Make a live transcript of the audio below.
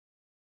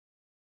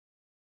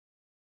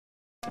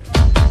Oh.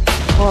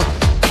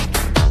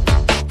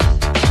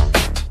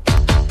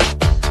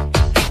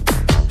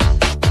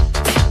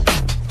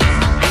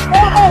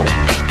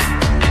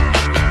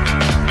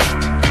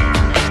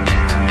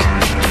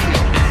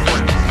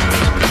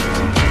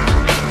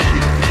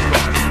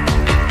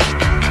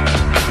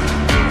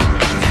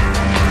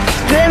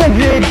 Damn it,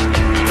 Zeague!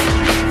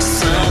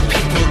 Some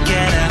people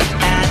get up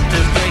at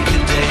the break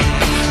of day.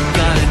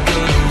 Gotta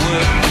go to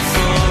work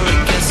before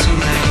it gets too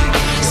late.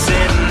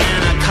 Sitting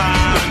in a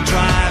car and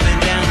driving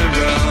down the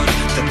road.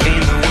 That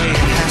ain't the way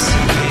it has to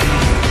be.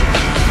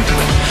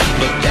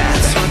 But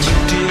that's what you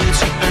do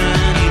to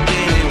earn your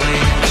daily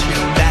wage.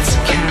 That's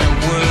the kind of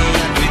world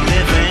that we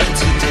live in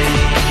today.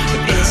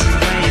 But is it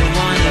where you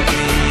wanna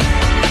be?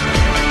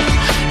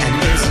 And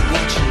is it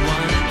what you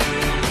wanna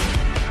do?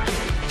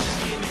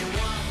 Give me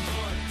one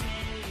more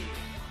day.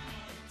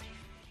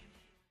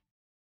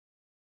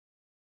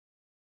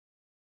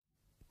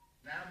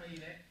 Now me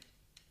next.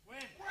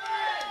 Win!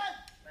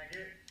 Thank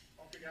you.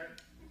 Off we go.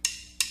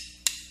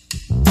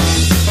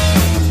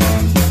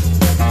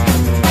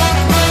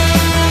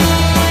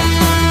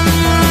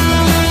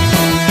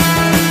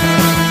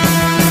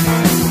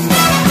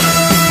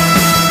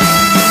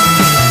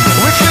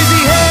 With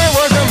frizzy hair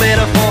was a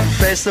metaphor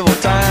for festival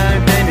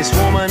time. Then this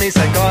woman is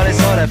a goddess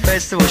of that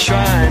festival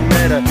shrine.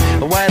 Met her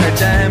away the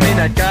jam in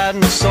that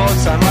garden of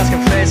sorts. I must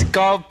confess,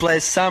 God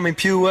bless some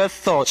impure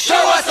thoughts. Show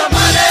us some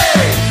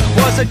money!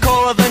 Was the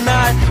call of the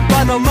night,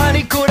 but no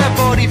money could have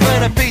bought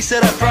even a piece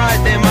of the pride.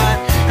 There might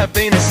have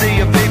been a sea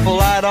of people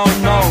I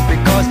don't know,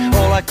 because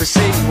all I could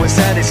see was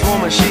that this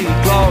woman, she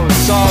glows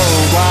so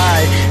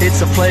bright.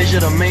 It's a pleasure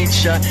to meet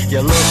ya.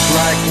 You look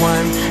like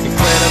one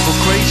incredible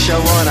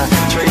creature. Wanna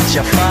treat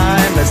you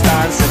fine. Let's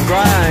dance and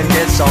grind.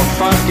 Get so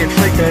funky,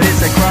 inflicted,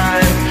 it's a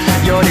crime.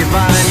 You're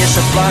divine, you're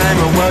sublime,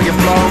 and well, you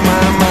blow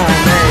my mind.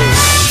 Hey.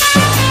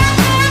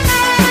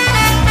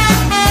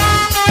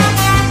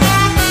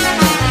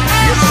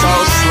 You're so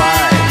sly.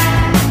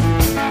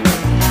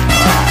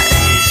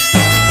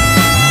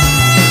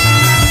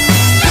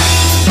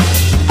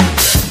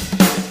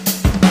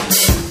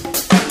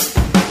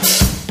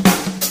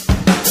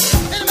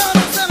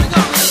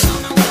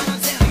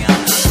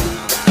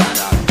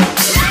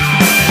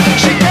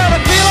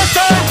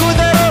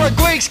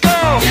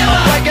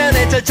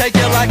 To take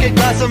you like a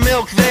glass of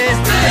milk then.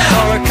 I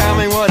saw her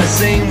coming, what a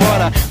scene,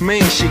 what a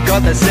mean. She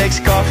got the sex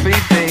coffee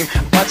theme,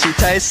 but she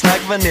tastes like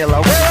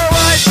vanilla. Well,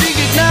 alright, she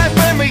ignite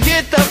when we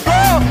hit the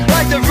floor,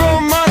 like the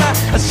room on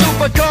a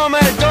super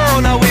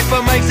Commodore. Now if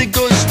it makes a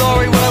good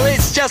story, well,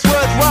 it's just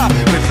worthwhile.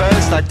 We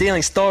first start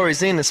dealing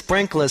stories in a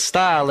sprinkler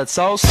style. It's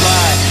so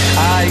sly.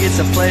 Aye, it's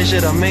a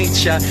pleasure to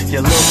meet ya.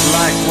 You look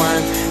like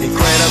one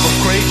incredible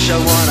creature.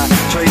 Wanna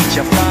treat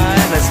you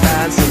fine. Let's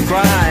dance and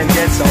grind.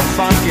 Get so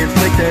funky,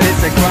 inflicted,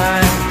 it's a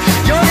crime.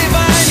 You're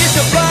divine, you're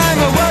sublime,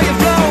 but well, you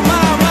blow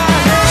my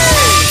mind.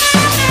 Hey!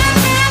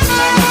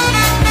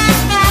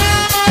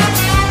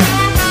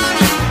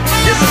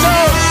 You're so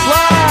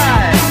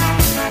sly.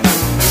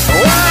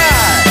 Why?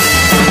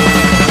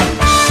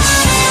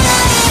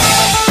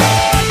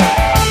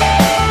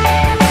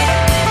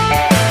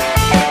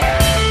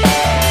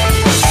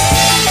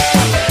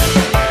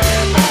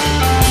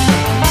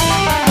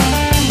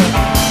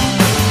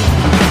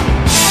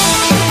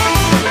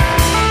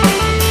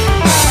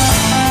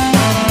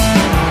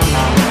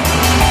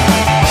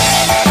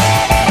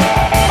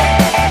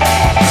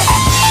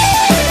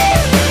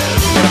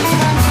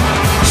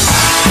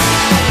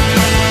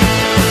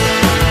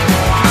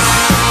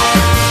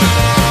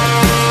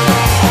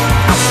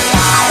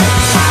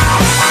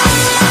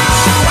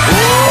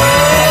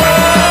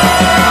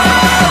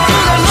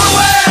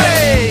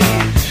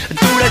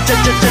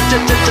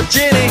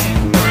 Jenny,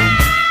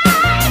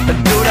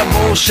 do that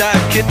bullshit,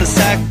 get the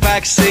sack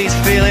back seats,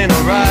 feeling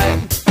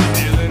alright.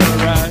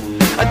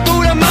 I do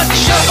the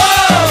macho,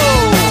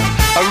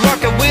 I rock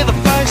it with a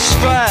funk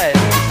stride.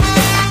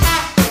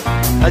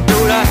 I do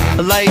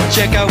the late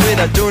checker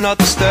with a do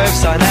not disturb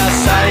sign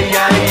outside,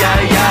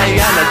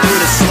 and I do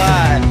the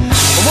slide.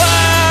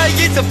 Why,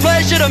 it's a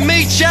pleasure to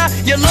meet ya.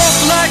 You look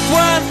like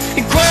one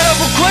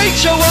incredible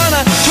creature.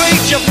 Wanna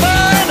treat you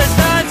fine, let's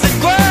dance and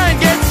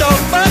grind. Get so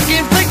funky,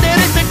 inflicted,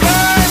 it's a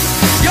crime.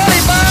 You're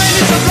divine,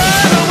 it's a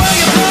blind, but well,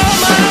 you blow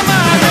my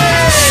mind.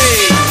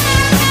 Hey!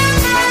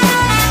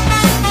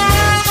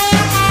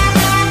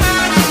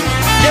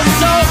 You're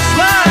so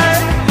sly.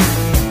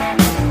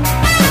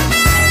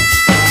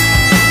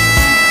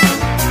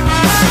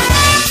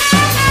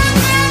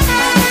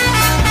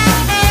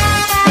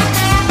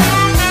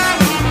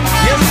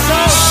 You're so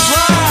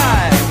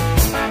sly.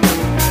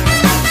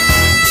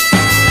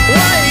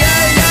 Why,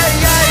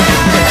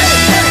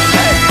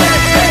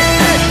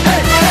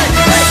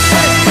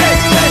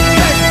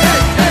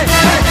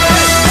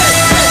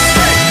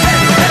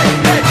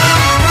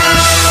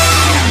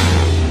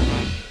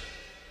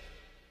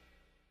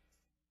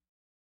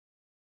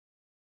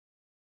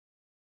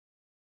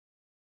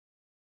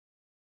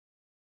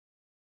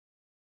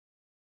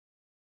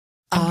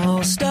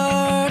 I'll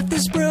start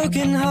this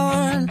broken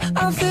heart,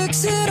 I'll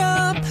fix it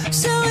up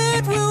so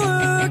it will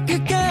work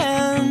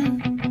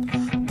again.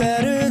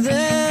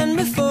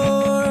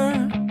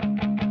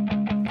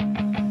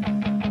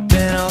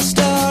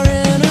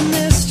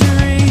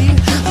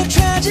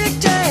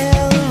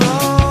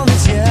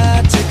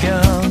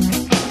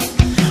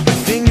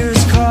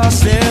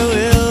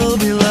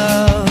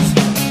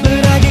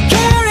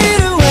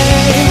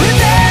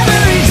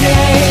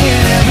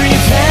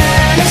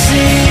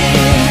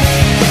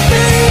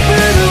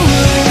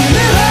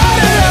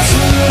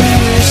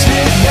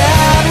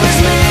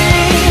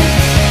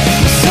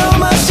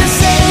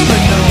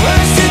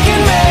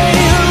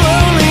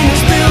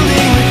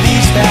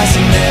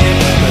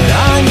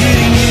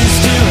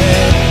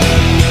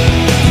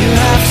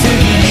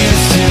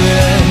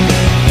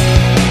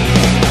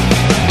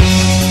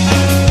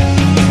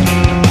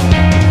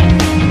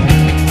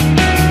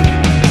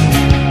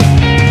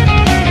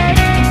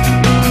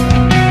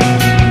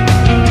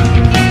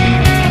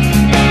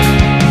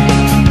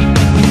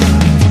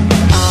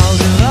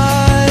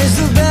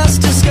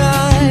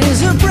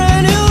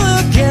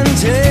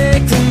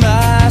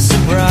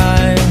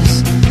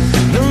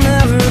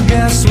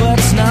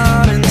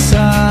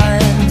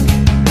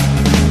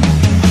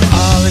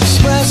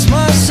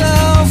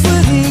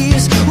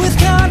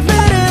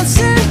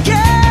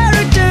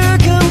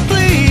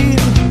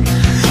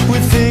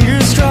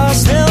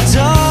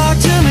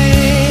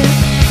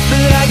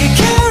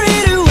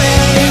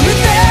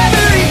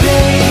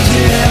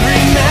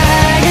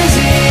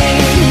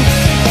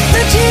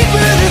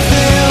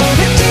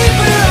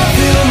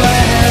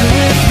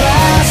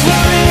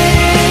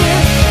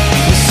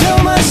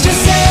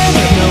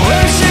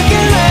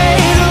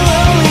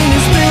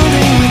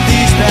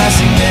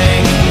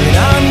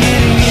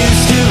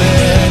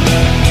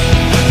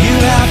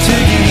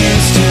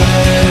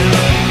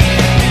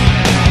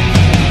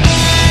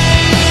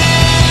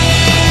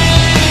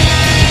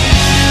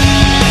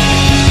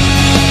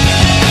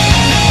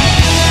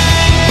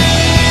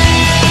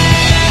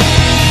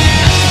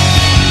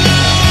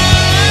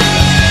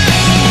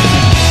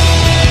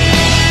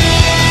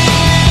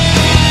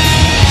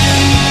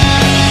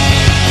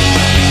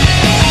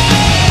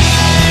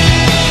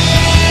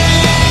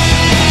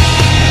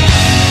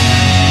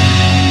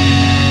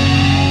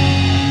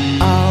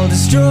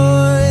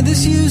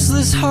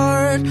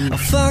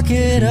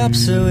 it up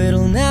so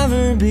it'll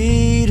never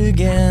beat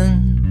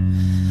again.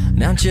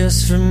 Not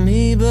just for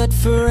me, but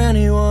for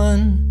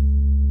anyone.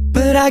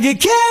 But I get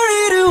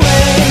carried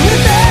away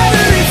with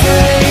every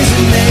phrase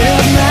and made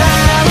up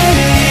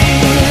melody.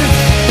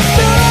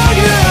 The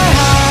longer I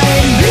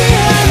hide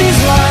behind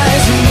these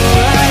lies, the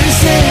more I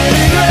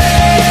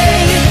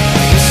disintegrate.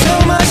 There's so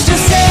much to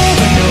say,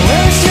 but no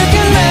words to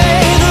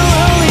convey. The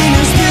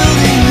loneliness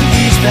building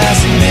with each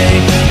passing day.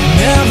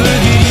 Never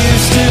get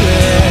used to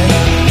it.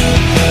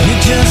 You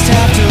just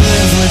have to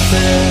live with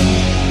it.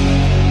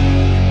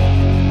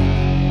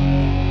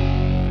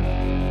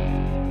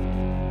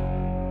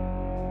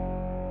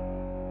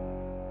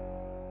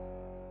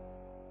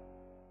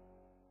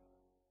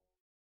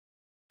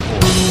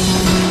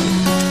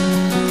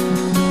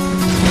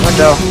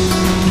 Window.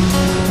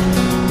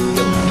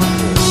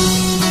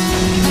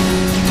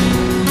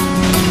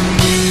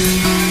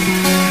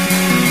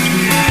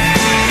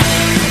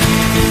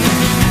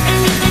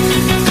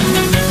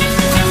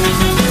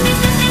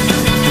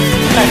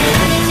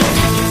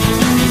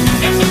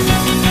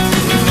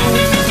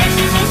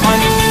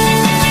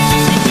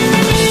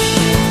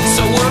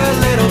 So we're a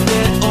little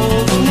bit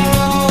older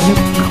now. You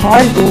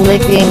can't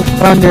licking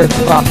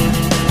thunderfuck.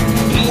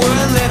 We're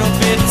a little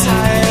bit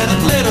tired, a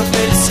little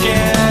bit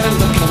scared of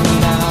looking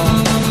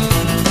down.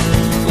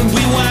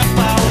 We wipe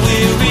our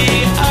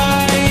weary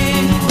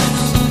eyes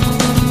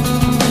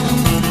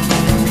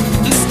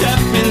and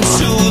step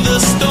into the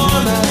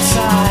storm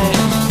outside.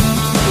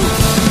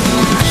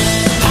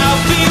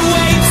 I'll be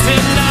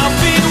waiting, I'll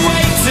be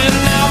waiting,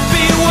 I'll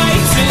be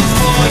waiting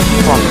for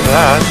you. Fuck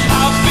that.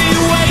 I'll be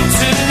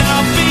waiting,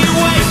 I'll be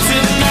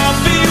waiting, I'll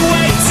be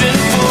waiting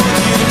for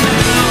you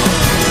now.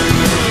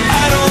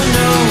 I don't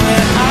know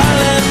where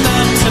I'll end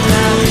up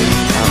tonight.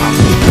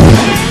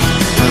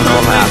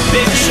 Perfect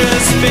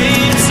pictures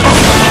fade so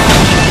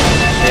fast.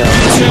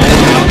 Turn out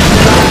the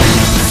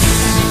lights.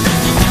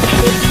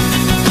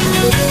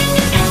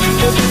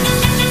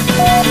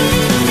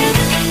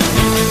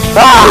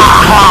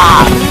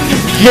 Ah!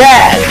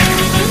 Yes!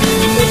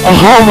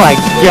 Oh my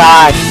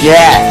god,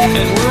 yes!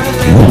 And we're a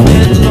little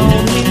bit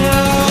lonely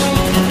now.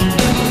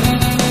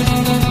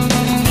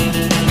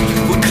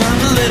 We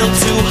climbed a little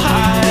too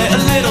high, a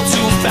little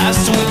too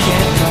fast, and we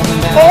can't come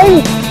back.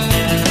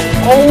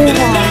 Oh And it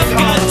never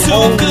got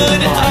too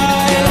good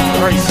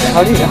high,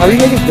 How do you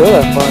make it go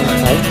that far in the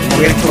night?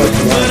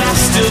 but I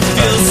still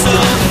feel so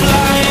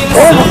blind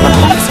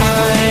sometimes.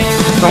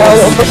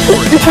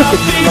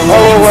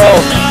 Oh well.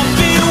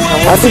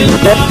 I think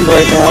it's empty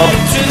right now.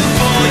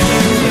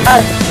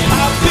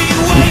 I'll be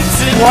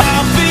waiting,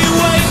 I'll be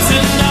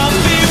waiting, I'll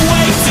be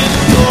waiting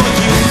for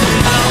you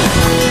now.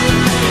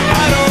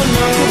 I don't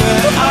know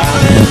where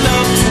I'll end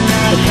up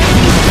tonight.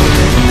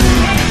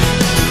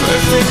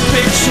 Perfect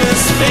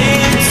pictures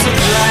fade to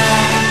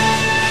black.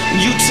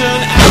 You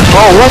turn out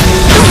Oh, what?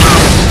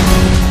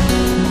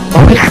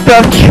 Oh, he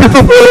stuck you!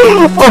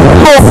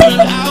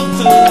 out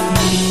the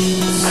lights.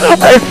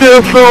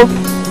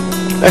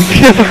 I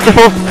feel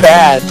so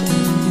bad.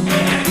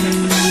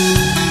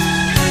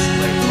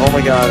 Oh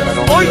my god, I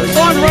don't feel like...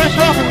 Spawn rush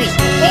off of me!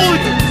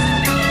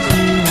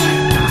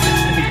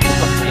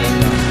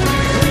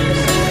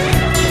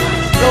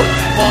 Don't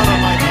spawn on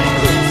my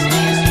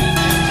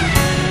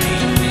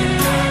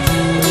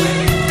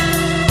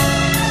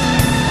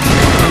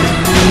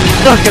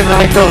stuck in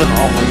my building.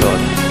 Oh my god.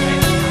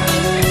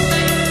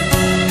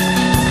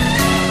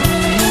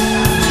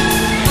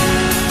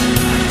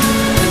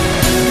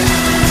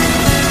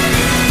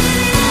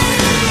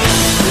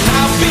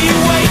 I'll be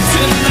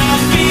waiting,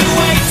 I'll be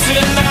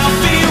waiting, I'll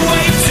be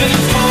waiting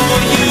for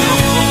you.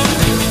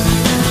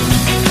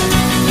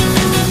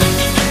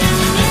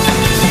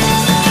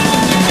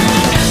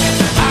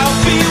 I'll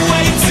be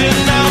waiting,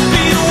 I'll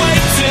be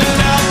waiting,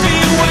 I'll be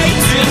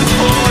waiting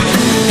for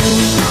you.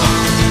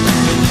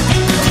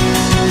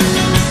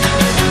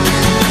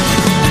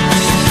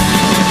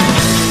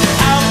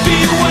 I'll be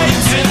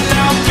waiting,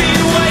 I'll be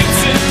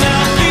waiting,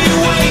 I'll be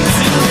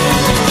waiting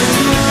for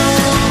you.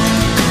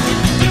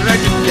 Did I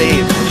just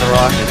save with the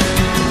rocket?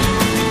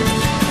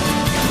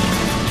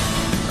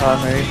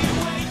 Maybe.